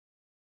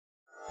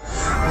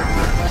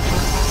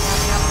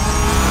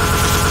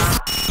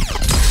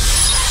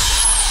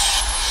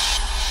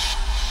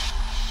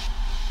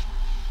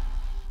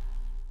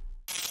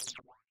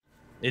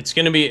It's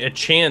gonna be a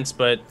chance,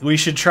 but we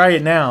should try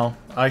it now.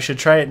 I should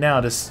try it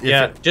now to.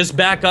 Just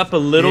back up a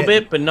little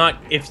bit, but not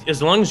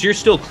as long as you're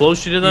still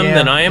closer to them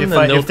than I am.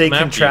 Then if they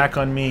can track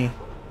on me.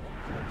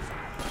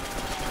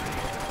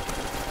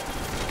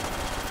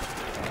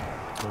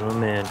 Oh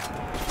man!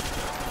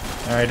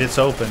 All right, it's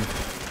open.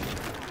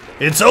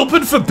 It's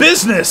open for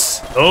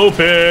business.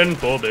 Open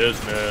for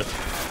business.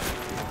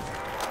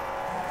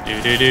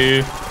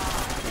 Do.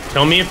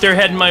 Tell me if they're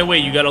heading my way.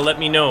 You gotta let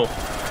me know.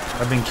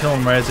 I've been killing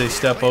them right as they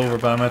step over,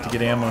 but I'm gonna have to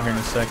get ammo here in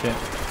a second.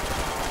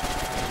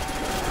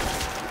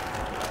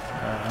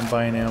 I'm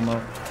buying ammo.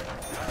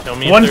 Tell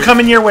me. One's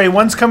coming your way.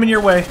 One's coming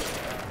your way.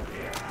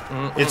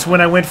 It's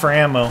when I went for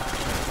ammo.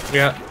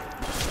 Yeah.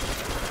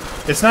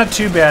 It's not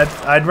too bad.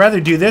 I'd rather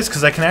do this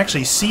because I can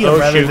actually see them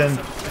rather than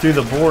through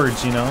the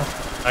boards, you know.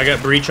 I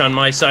got breach on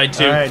my side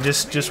too. All right,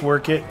 just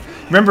work it.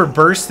 Remember,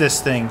 burst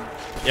this thing.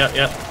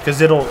 Yeah.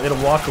 Because it'll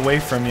walk away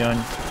from you.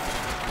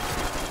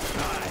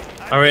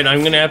 All right,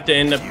 I'm gonna have to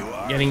end up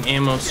getting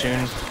ammo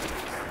soon.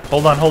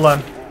 Hold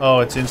on. Oh,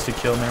 it's insta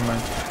kill. Never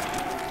mind.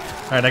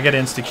 All right, I got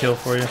insta kill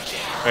for you.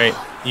 All right,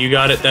 you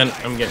got it then.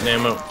 I'm getting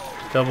ammo.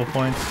 Double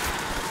points.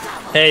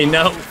 Hey,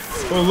 no.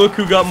 Oh, look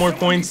who got more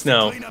points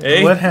now.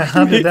 Hey?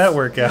 How did that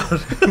work out?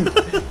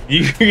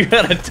 You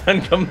got a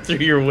ton come through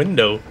your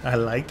window. I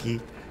like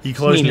you. You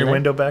closing your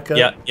window back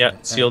up? Yeah,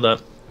 sealed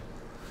up.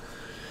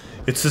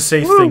 It's the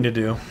safe thing to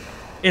do.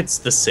 It's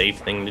the safe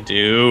thing to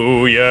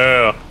do,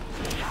 yeah.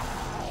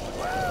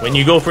 When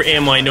you go for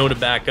ammo, I know to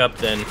back up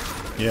then.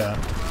 Yeah.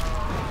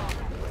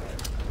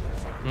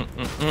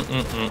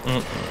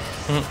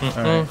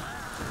 Alright.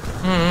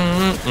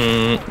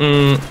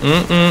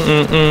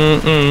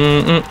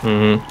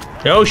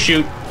 Oh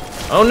shoot!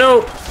 Oh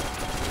no!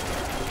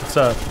 What's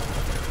up?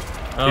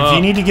 If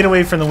you need to get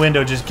away from the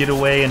window, just get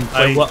away and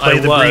play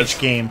the breach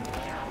game.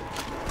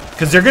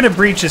 Because they're gonna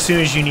breach as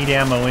soon as you need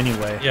ammo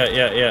anyway.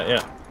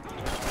 Yeah.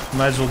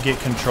 Might as well get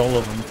control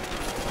of them.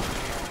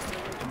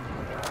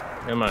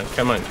 Come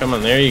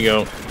on, there you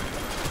go.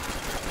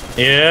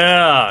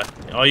 Yeah!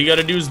 All you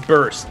gotta do is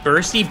burst.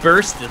 Bursty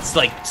burst, it's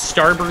like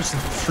Starburst,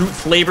 fruit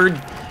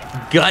flavored,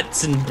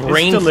 guts and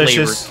brain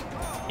flavored.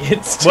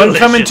 It's delicious. One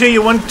coming to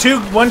you, one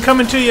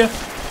coming to you.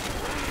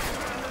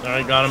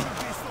 Alright, got him.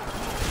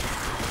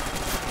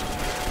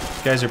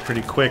 These guys are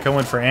pretty quick. I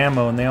went for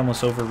ammo and they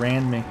almost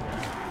overran me.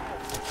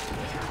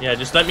 Yeah,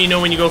 just let me know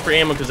when you go for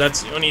ammo, because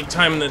that's the only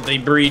time that they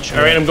breach.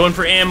 Alright, I'm going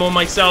for ammo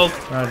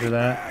myself. Roger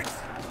that.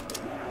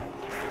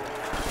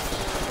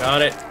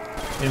 Got it.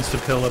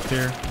 Insta pill up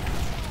here.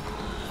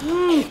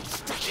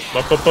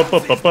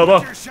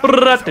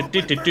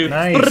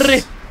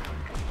 Nice.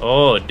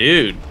 Oh,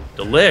 dude.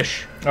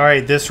 Delish.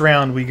 Alright, this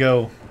round we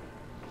go.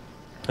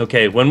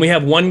 Okay, when we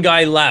have one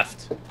guy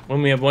left.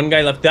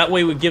 That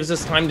way it gives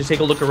us time to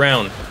take a look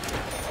around.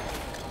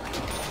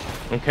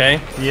 Okay?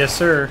 Yes,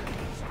 sir.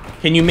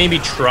 Can you maybe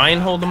try and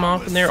hold them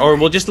off in there? Or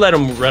we'll just let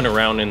them run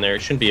around in there.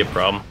 It shouldn't be a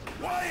problem.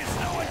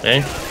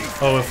 Okay?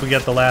 Oh, if we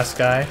get the last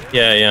guy?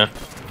 Yeah.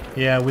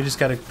 Yeah, we just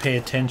gotta pay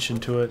attention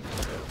to it.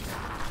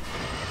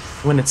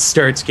 When it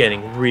starts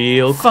getting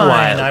real Fine,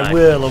 quiet. I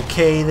will.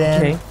 Okay,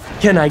 then. Okay.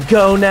 Can I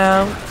go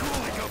now?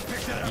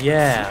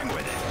 Yeah.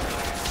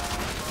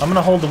 I'm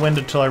gonna hold the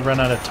window till I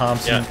run out of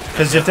Thompson.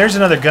 Because if there's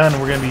another gun,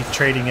 we're gonna be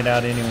trading it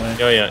out anyway.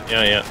 Oh, yeah.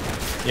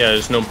 Yeah,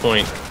 there's no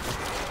point.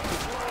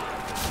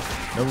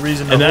 No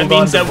reason to And that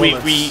means that we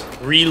bullets.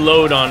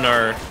 reload on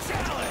our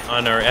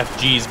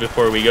FGs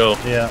before we go.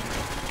 Yeah.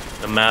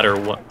 No matter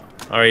what.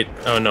 Alright.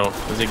 Oh, no.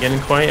 Is it getting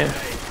quiet?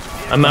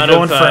 I'm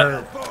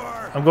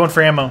going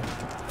for ammo.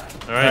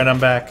 Alright, I'm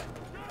back.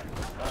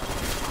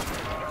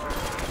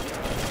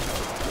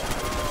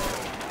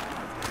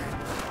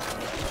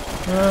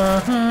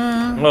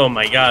 Oh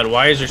my god,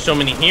 why is there so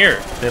many here?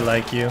 They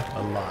like you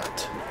a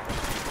lot.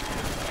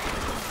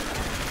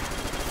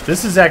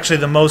 This is actually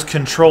the most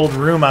controlled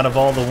room out of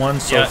all the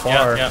ones so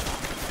far. Yeah.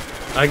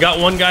 I got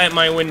one guy at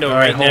my window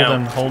right now.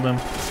 Hold him.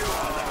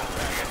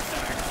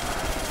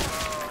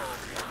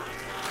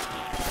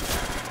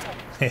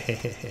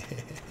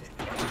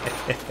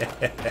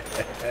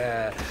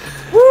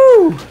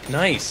 Woo!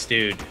 Nice,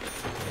 dude.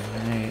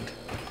 Alright.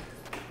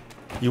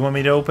 You want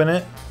me to open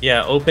it?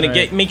 Yeah, open it.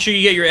 Right. Make sure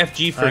you get your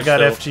FG first. I got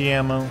FG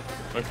ammo.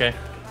 Okay.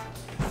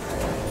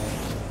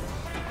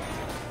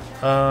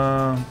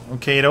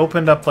 Okay, it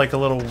opened up like a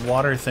little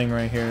water thing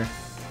right here.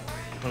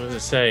 What does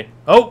it say?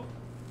 Oh!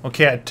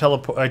 Okay, I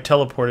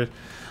teleported.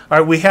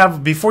 Alright, we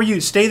have, before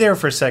you, stay there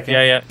for a second.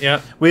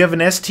 Yeah. We have an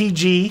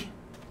STG.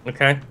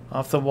 Okay.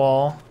 Off the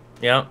wall.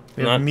 Yeah,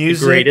 We have not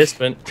music. the greatest,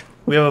 but...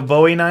 We have a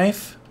Bowie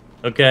knife.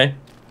 Okay.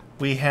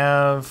 We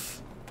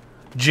have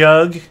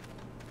jug,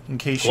 in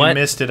case you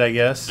missed it, I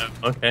guess.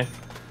 Okay.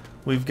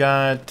 We've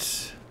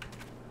got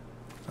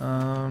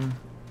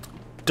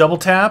double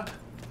tap.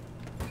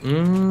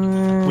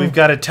 We've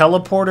got a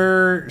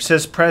teleporter. It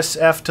says press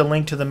F to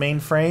link to the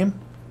mainframe.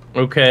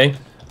 Okay.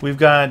 We've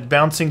got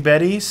bouncing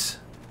betties.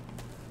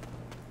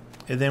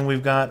 And then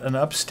we've got an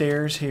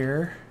upstairs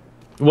here.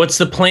 What's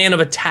the plan of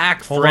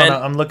attack, Hold friend?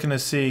 on, I'm looking to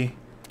see.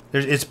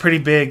 It's a pretty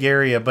big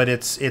area, but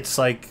it's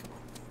like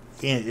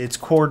it's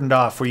cordoned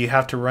off where you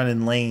have to run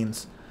in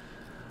lanes.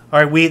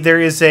 All right, there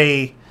is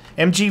a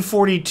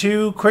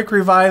MG42 quick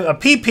revive, a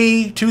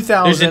PP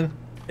 2000.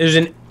 There's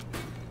an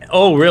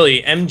oh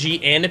really MG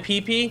and a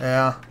PP?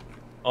 Yeah.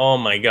 Oh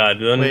my god!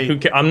 Then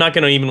I'm not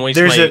gonna even waste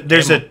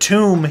There's a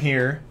tomb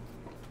here.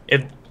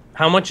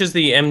 How much is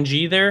the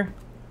MG there?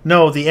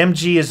 No, the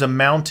MG is a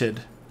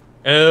mounted.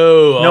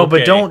 Oh, no,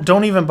 okay. but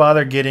don't even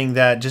bother getting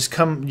that. Just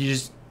you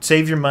just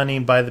save your money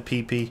and buy the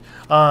PP.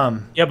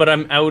 Yeah, but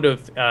I'm out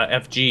of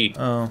FG.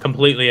 Oh.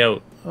 Completely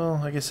out.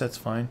 Oh, I guess that's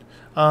fine.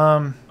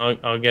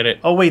 I'll get it.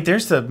 Oh wait,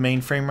 there's the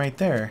mainframe right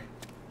there.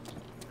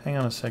 Hang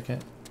on a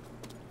second.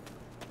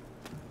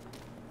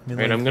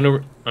 Right, I'm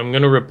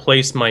gonna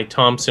replace my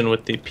Thompson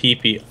with the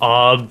PP.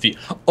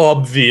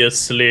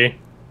 Obviously.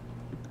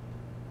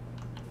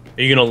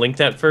 Are you gonna link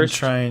that first? I'm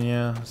trying,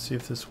 yeah. Let's see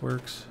if this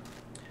works.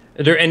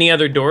 Are there any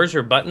other doors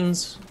or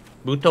buttons?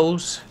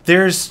 Butos?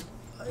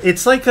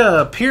 It's like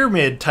a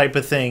pyramid type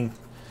of thing,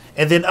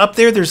 and then up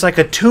there's like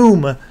a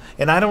tomb,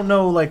 and I don't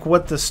know like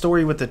what the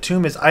story with the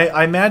tomb is.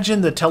 I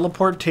imagine the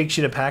teleport takes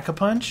you to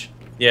Pack-a-Punch.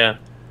 Yeah.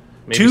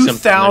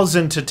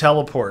 2,000 to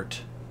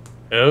teleport.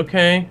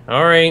 Okay,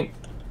 all right.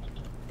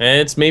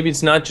 Maybe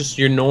it's not just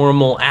your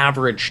normal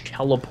average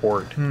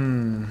teleport.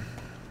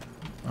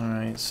 All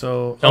right,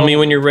 so tell me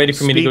when you're ready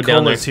for me to go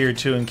down there. Speed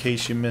Cola's here too, in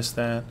case you missed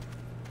that.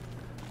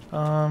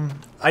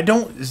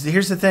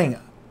 Here's the thing,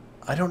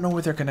 I don't know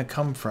where they're gonna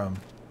come from.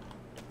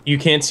 You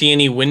can't see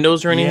any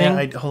windows or anything?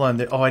 Yeah, hold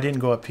on. Oh, I didn't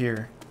go up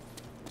here.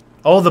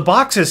 Oh, the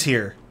box is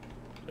here.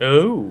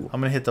 Oh.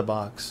 I'm gonna hit the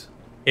box.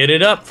 Hit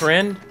it up,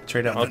 friend.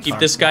 Trade out. I'll keep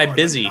this guy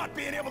busy.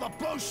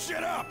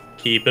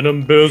 Keeping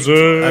him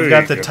busy. I've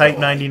got the Type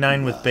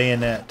 99 with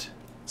bayonet.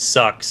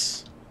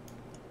 Sucks.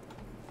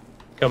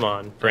 Come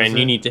on, friend.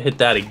 You need to hit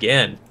that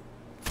again.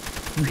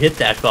 You hit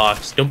that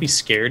box. Don't be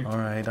scared. All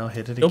right, I'll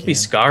hit it again. Don't be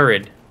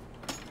scarred.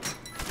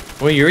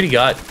 Well, you already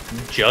got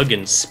Jug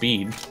and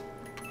Speed.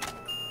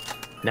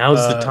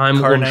 Now's the time.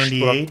 Car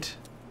 98.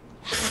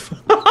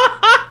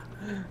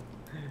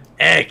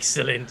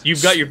 Excellent.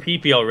 You've got your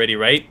PP already,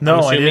 right? No,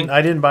 I didn't.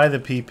 I didn't buy the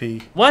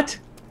PP. What?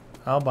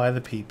 I'll buy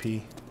the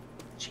PP.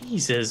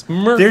 Jesus,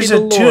 Murphy the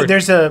Lord.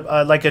 There's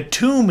a like a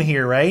tomb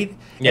here, right?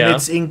 Yeah. And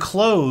it's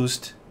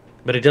enclosed.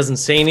 But it doesn't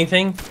say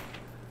anything?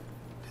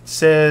 It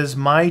says,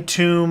 "My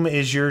tomb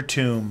is your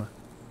tomb."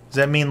 Does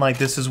that mean like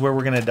this is where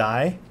we're gonna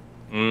die?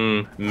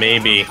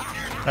 Maybe.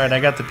 All right,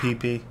 I got the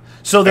PP.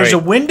 So there's a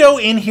window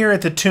in here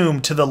at the tomb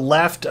to the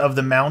left of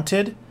the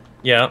mounted.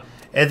 Yeah.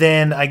 And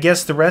then I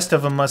guess the rest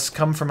of them must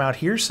come from out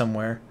here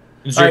somewhere.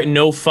 Is there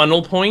no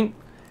funnel point?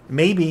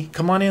 Maybe.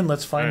 Come on in.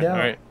 Let's find out.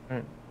 All right.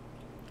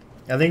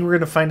 I think we're going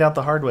to find out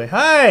the hard way.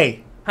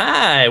 Hi!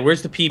 Hi.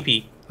 Where's the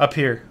PP? Up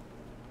here.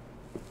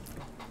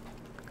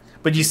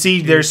 But you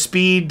see, there's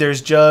Speed,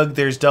 there's Jug,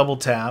 there's Double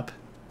Tap.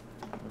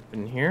 Up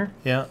in here?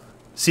 Yeah.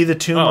 See the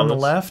tomb on the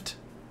left?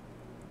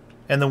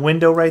 And the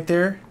window right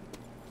there?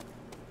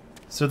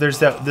 So there's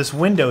this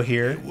window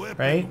here,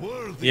 right?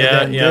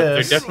 Yeah,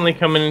 they're definitely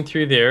coming in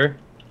through there.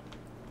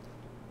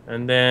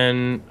 And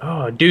then,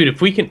 oh, dude,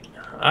 if we can,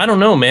 I don't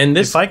know, man.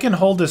 If I can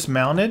hold this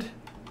mounted.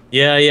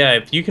 Yeah.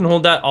 If you can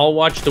hold that, I'll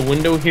watch the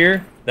window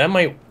here. That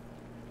might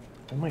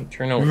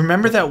turn out.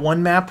 Remember that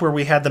one map where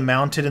we had the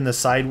mounted in the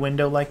side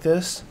window like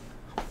this?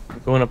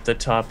 Going up the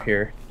top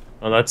here.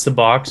 Oh, that's the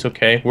box.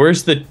 Okay,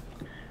 where's the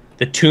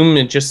tomb?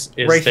 It just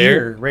is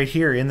right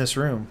here in this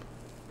room.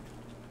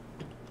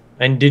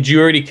 And did you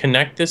already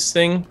connect this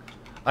thing?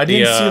 I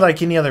didn't see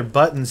like any other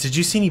buttons. Did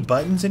you see any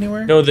buttons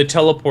anywhere? No, the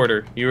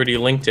teleporter. You already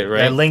linked it,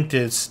 right? I linked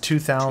it. It's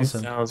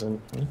 2,000.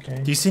 2,000.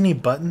 Okay. Do you see any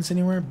buttons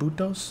anywhere,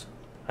 Butos?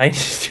 I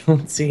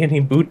don't see any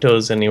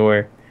Butos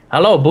anywhere.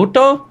 Hello,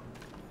 Buto?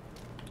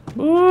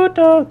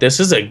 Buto.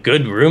 This is a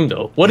good room,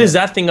 though. What is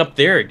that thing up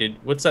there?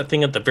 What's that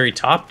thing at the very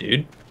top,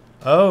 dude?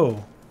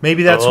 Oh,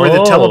 maybe that's where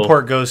the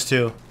teleport goes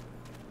to.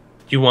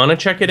 You want to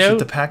check it out?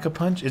 The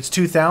Pack-a-Punch? It's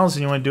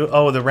 2,000. You want to do it?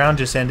 Oh, the round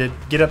just ended.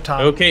 Get up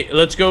top. Okay,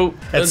 let's go.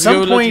 At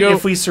some point,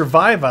 if we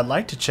survive, I'd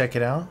like to check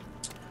it out.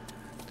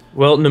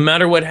 Well, no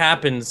matter what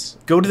happens,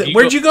 go to the.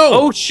 Where'd you go?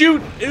 Oh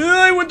shoot!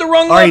 I went the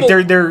wrong level. All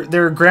right,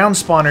 they're ground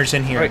spawners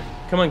in here. All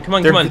right, come on.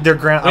 They're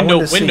ground.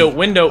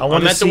 Window.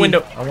 I'm at the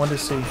window. I want to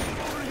see.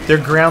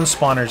 They're ground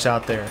spawners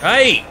out there.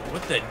 Hey,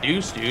 what the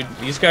deuce, dude?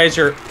 These guys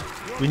are.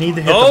 We need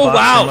to hit the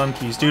box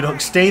monkeys,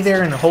 dude. Stay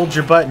there and hold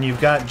your button.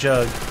 You've got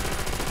Jug.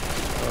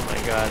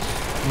 God.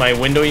 My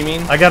window, you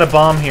mean? I got a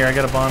bomb here.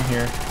 Get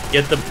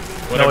the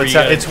whatever.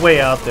 No, it's way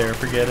out there.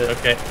 Forget it.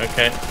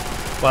 Okay.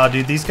 Wow,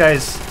 dude, these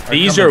guys.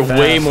 These are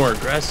way more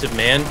aggressive,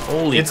 man.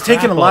 Holy. It's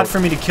taken a lot for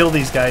me to kill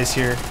these guys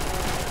here,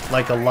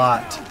 like a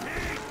lot.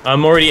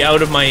 I'm already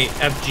out of my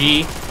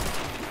FG.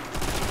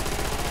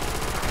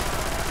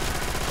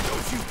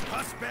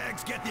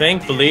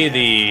 Thankfully,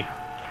 the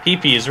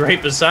PP is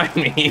right beside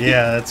me.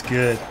 Yeah, that's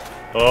good.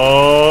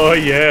 Oh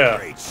yeah.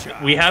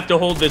 We have to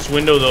hold this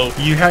window though.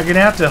 You're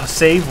gonna have to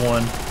save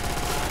one.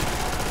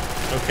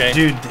 Okay.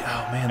 Dude,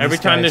 oh man. Every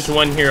time there's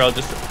one here, I'll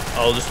just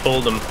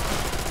hold them.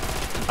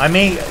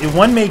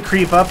 One may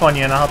creep up on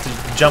you, and I'll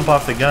have to jump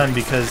off the gun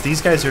because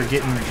these guys are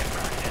getting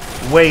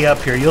way up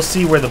here. You'll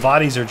see where the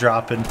bodies are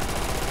dropping.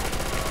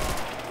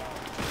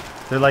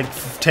 They're like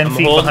 10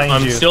 feet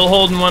behind you. I'm still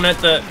holding one at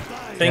the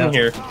thing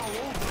here.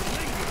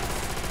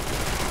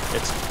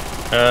 It's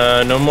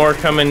no more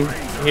coming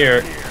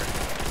here.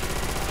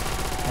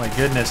 My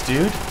goodness,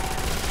 dude.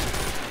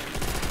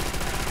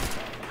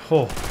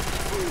 Oh.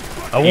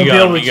 I won't be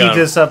able to keep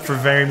this up for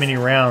very many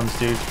rounds,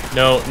 dude.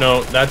 No,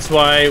 no, that's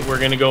why we're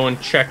gonna go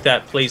and check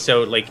that place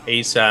out like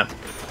ASAP.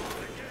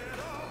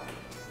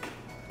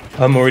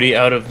 I'm already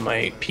out of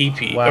my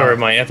PP or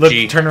my FG.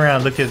 Look, turn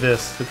around, look at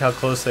this. Look how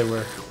close they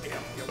were.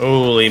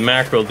 Holy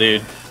mackerel,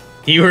 dude.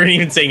 You weren't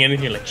even saying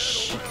anything. You're like,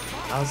 shh. Do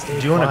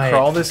you want to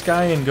crawl this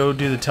guy and go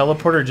do the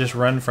teleport or just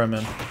run from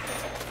him?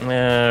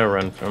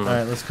 Run from him.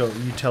 Alright, let's go.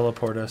 You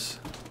teleport us.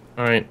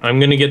 Alright, I'm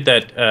gonna get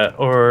that,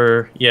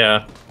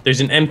 yeah. There's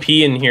an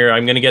MP in here.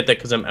 I'm gonna get that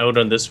because I'm out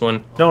on this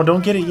one. No,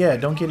 don't get it yet.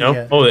 Don't get it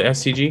yet. Oh, the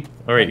SCG?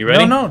 Alright, you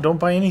ready? No, don't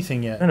buy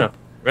anything yet. No.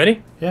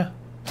 Ready? Yeah.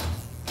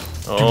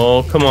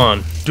 Oh, come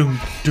on. Doom,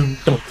 doom,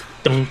 Dum,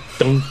 dum,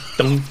 dum,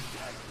 dum.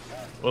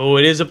 Oh,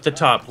 it is up the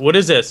top. What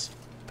is this?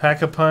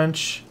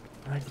 Pack-a-punch.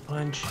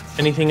 Pack-a-punch.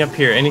 Anything up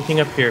here? Anything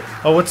up here?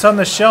 Oh, what's on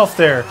the shelf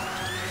there?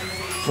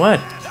 What?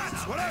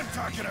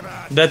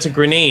 That's a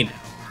grenade.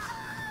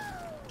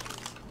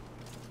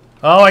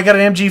 Oh, I got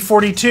an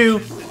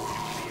MG42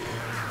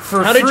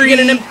 for How free. did you get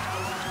an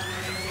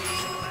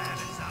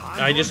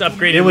I just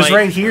upgraded. It was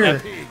right here.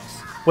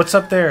 What's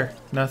up there?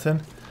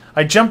 Nothing.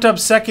 I jumped up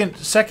second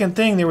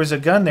thing. There was a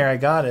gun there. I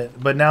got it,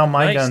 but now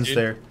my gun's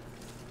there.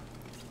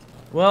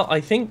 Well,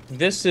 I think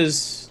this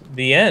is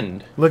the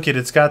end. Look it.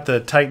 It's got the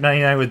Type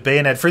 99 with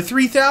bayonet for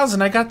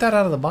 3,000. I got that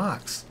out of the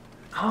box.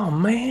 Oh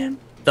man,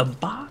 the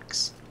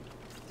box.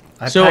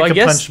 I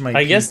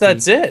guess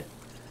that's it.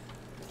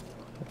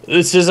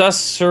 This is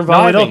us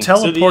surviving. No, it'll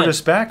teleport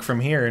us back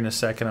from here in a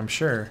second, I'm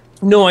sure.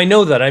 No, I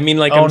know that. I mean,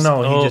 like, he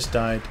just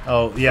died.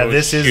 Oh, yeah,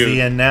 this is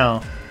the end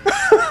now.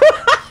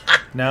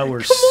 Now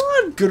we're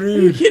screwed. Are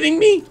you kidding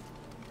me?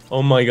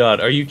 Oh my god,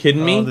 are you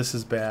kidding me? Oh, this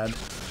is bad.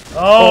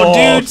 Oh,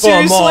 dude,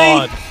 seriously?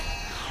 On.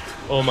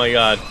 Oh my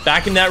god.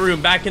 Back in that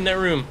room, back in that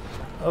room.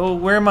 Oh,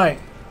 where am I?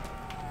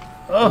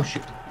 Oh,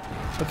 shoot.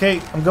 Okay,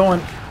 I'm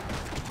going.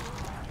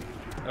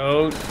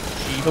 Oh,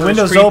 the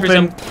window's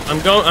open.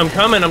 I'm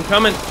coming.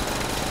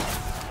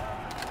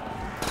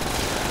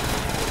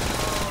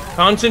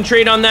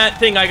 Concentrate on that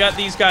thing. I got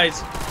these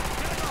guys.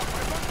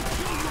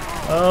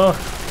 Oh,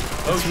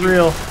 it's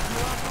real.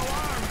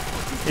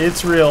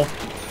 It's real.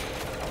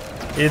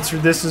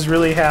 This is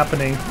really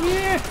happening.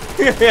 Yeah.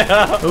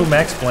 Oh,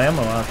 max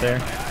blammo out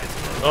there.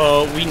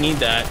 Oh, we need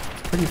that.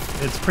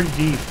 It's pretty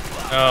deep.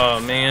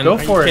 Oh man. Go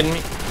for it.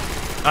 Me?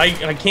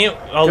 I can't.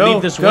 I'll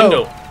leave this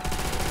window.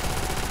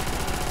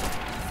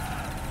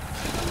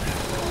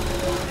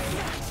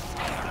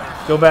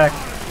 Go back.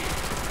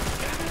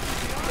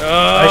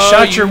 I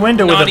shot your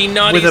window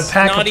with a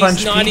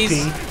pack-a-punch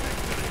PP.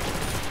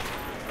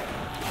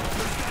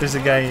 There's a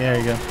guy. There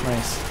you go.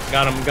 Nice.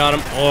 Got him.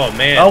 Oh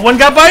man. Oh, one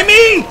got by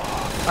me.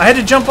 I had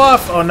to jump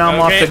off. Oh, now I'm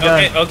off the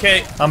gun.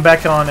 Okay. I'm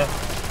back on it.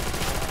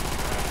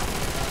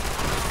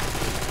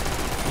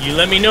 You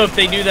let me know if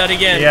they do that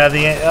again.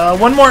 Yeah.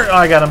 One more. Oh,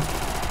 I got him.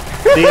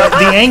 The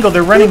angle.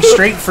 They're running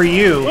straight for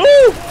you.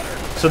 Woo!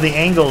 So the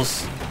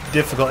angle's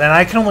difficult, and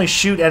I can only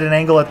shoot at an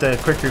angle at the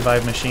quick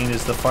revive machine.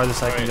 Is the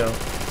farthest I can go.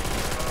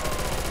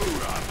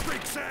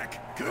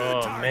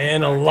 Oh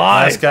man,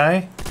 alive! Last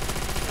guy.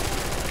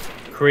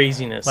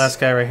 Craziness. Last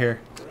guy right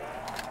here.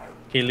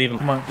 Okay, leave him.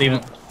 Come on, leave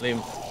him.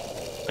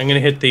 I'm gonna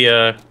hit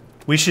the.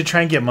 We should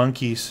try and get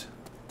monkeys.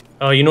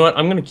 Oh, you know what?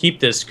 I'm gonna keep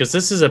this because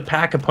this is a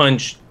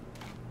pack-a-punch.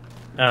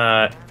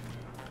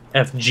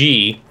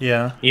 FG.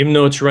 Yeah. Even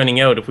though it's running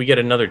out, if we get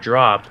another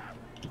drop,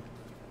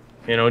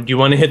 do you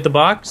want to hit the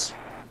box?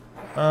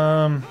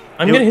 I'm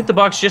gonna hit the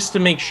box just to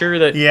make sure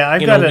that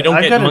I've got an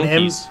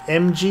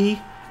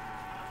MG.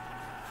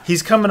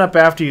 He's coming up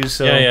after you,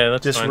 so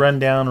that's just fine.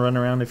 run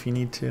around if you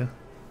need to.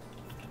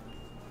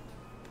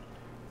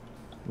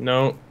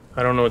 No,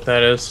 I don't know what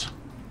that is.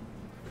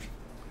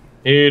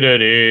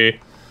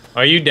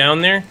 Are you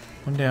down there?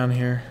 I'm down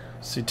here.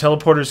 See,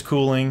 teleporter's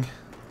cooling.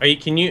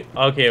 Can you?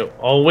 Okay,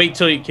 I'll wait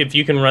till if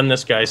you can run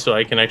this guy so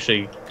I can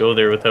actually go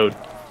there without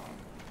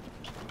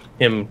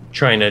him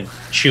trying to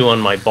chew on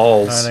my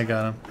balls.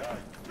 Alright,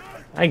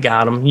 I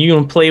got him. You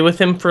gonna play with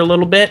him for a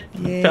little bit,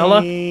 Yay.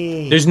 fella?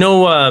 There's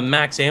no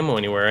max ammo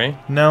anywhere, eh?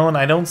 No, and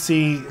I don't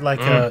see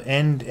like a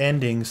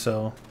ending,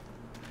 so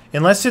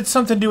unless it's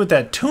something to do with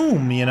that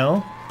tomb,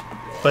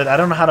 But I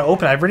don't know how to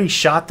open it. I've already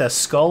shot the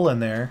skull in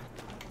there.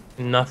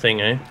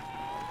 Nothing, eh?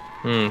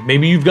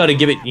 Maybe you've got to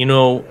give it.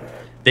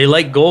 They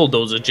like gold,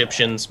 those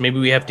Egyptians. Maybe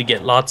we have to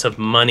get lots of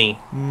money.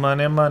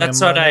 Money.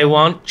 That's what I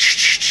want.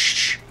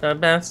 The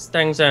best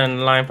things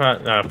in life.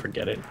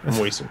 Forget it. I'm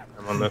wasting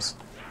time on this.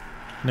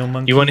 No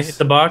monkeys. You want to hit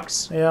the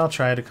box? Yeah, I'll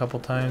try it a couple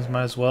times.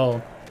 Might as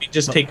well.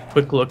 Just take a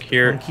quick look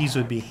here. Monkeys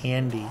would be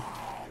handy.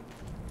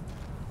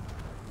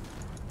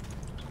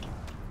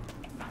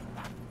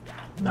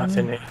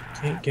 Nothing.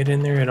 Can't get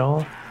in there at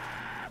all.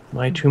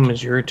 My tomb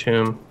is your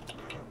tomb.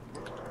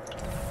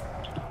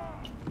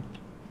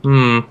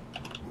 All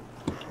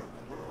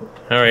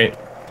right.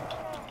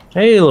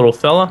 Hey, little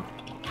fella.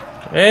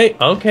 Hey,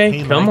 okay,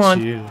 He come likes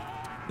on. you.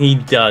 He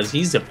does.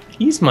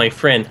 He's my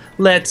friend.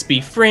 Let's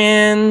be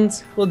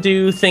friends. We'll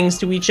do things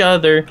to each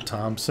other.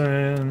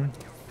 Thompson.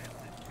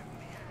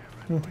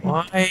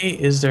 Why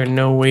is there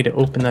no way to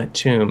open that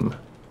tomb?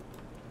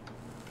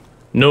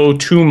 No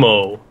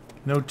tumo.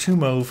 No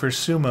tumo for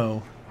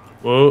sumo.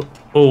 Whoa.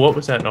 Oh, what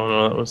was that?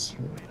 No, that was.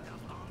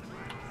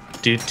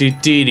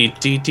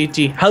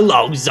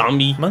 Hello,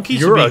 zombie.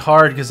 Monkeys You're would be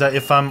hard because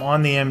if I'm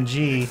on the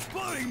MG,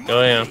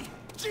 Oh yeah.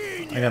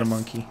 I got a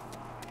monkey.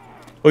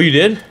 Oh, you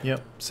did?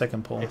 Yep,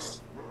 second pull.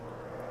 Nice.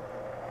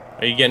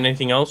 Are you getting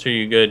anything else, or are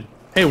you good?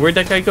 Hey, where'd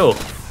that guy go?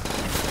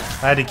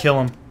 I had to kill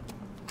him.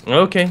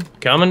 Okay,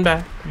 coming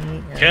back.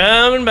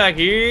 Coming back.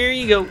 Here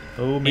you go.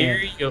 Oh man. Here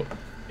you go.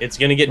 It's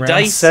gonna get Round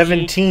dicey.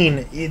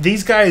 17.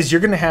 These guys,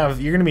 you're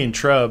gonna be in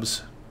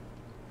trubs.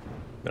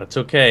 That's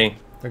okay.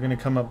 They're gonna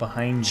come up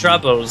behind you.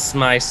 Trouble's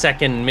my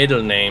second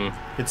middle name.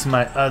 It's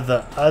my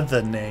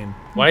other name.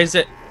 Why is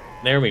it?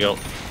 There we go.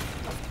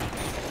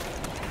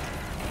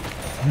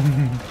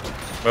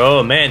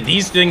 Oh man,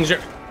 these things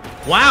are.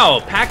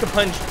 Wow,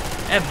 Pack-a-Punch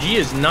FG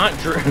is not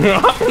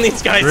dropping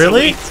these guys.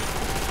 Really?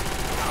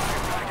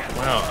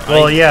 Wow.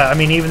 Well, yeah. I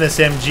mean, even this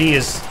MG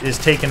is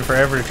taking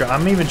forever to drop.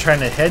 I'm even trying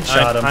to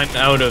headshot him. I'm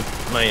out of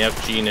my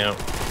FG now.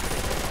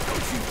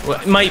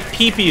 Well, my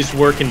PP is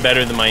working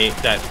better than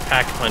that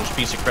Pack-a-Punch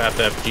piece of crap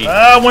FG.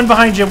 One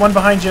behind you. One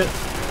behind you.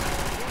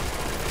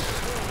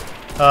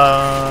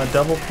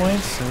 Double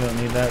points. We don't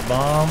need that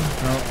bomb.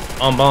 No.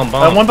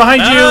 Bomb. One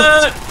behind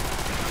you.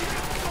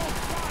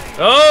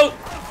 Oh!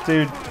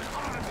 Dude.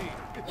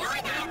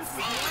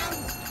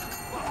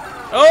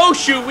 Oh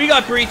shoot, we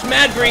got breach,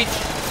 mad breach.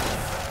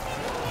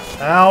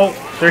 Ow.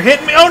 They're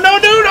hitting me. Oh no,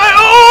 dude.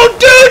 Oh,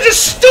 dude, you're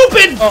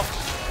stupid.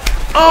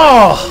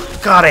 Oh,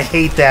 God, I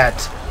hate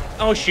that.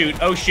 Oh shoot,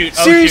 oh shoot,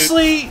 oh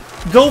Seriously?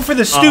 Go for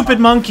the stupid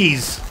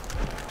monkeys.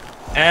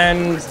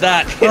 And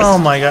that is... Oh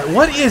my God.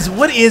 What is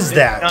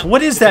that?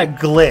 What is that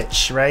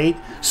glitch, right?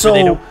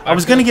 So, I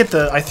was going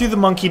to I threw the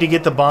monkey to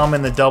get the bomb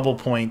and the double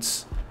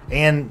points.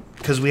 And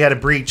because we had a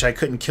breach, I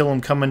couldn't kill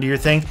him coming to your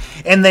thing.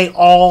 And they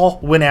all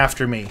went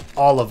after me.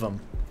 All of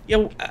them.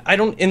 Yeah, I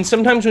don't... And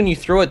sometimes when you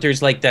throw it,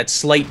 there's like that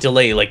slight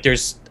delay. Like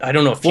there's, I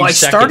don't know, a few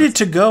seconds. Well, I started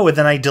to go, and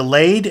then I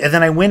delayed, and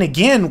then I went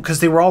again because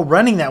they were all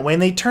running that way,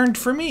 and they turned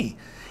for me.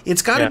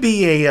 It's got to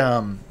be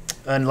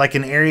like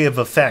an area of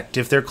effect.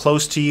 If they're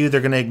close to you, they're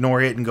going to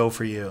ignore it and go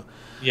for you.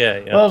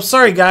 Yeah. Well,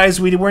 sorry,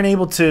 guys. We weren't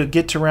able to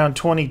get to round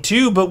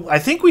 22, but I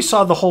think we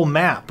saw the whole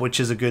map, which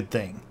is a good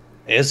thing.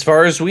 As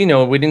far as we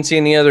know, we didn't see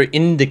any other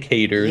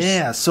indicators.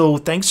 Yeah, so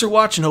thanks for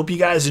watching. Hope you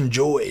guys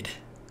enjoyed.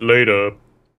 Later.